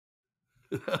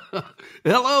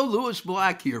Hello, Lewis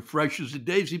Black here, fresh as a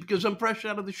daisy because I'm fresh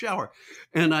out of the shower.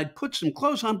 And I'd put some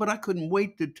clothes on, but I couldn't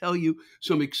wait to tell you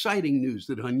some exciting news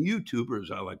that on YouTube, or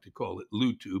as I like to call it,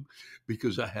 LuTube,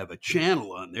 because I have a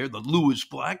channel on there, the Lewis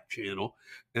Black channel.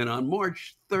 And on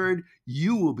March 3rd,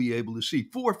 you will be able to see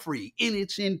for free in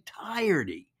its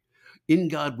entirety In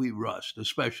God We Rust, a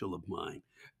special of mine.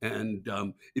 And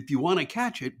if you want to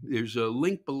catch it, there's a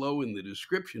link below in the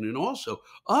description. And also,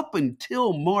 up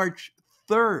until March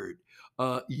 3rd,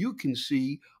 you can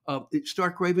see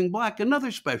Stark Raving Black,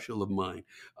 another special of mine.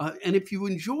 And if you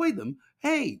enjoy them,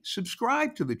 hey,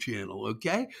 subscribe to the channel,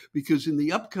 okay? Because in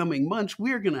the upcoming months,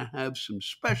 we're going to have some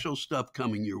special stuff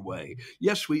coming your way.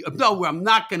 Yes, no, I'm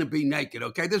not going to be naked,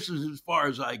 okay? This is as far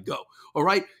as I go, all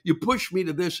right? You push me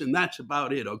to this, and that's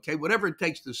about it, okay? Whatever it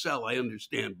takes to sell, I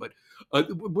understand. But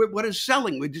what is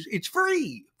selling? It's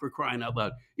free, for crying out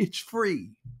loud. It's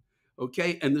free,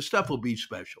 okay? And the stuff will be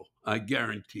special. I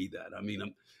guarantee that. I mean,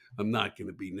 I'm not going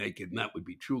to be naked, and that would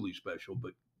be truly special,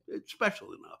 but it's special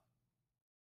enough.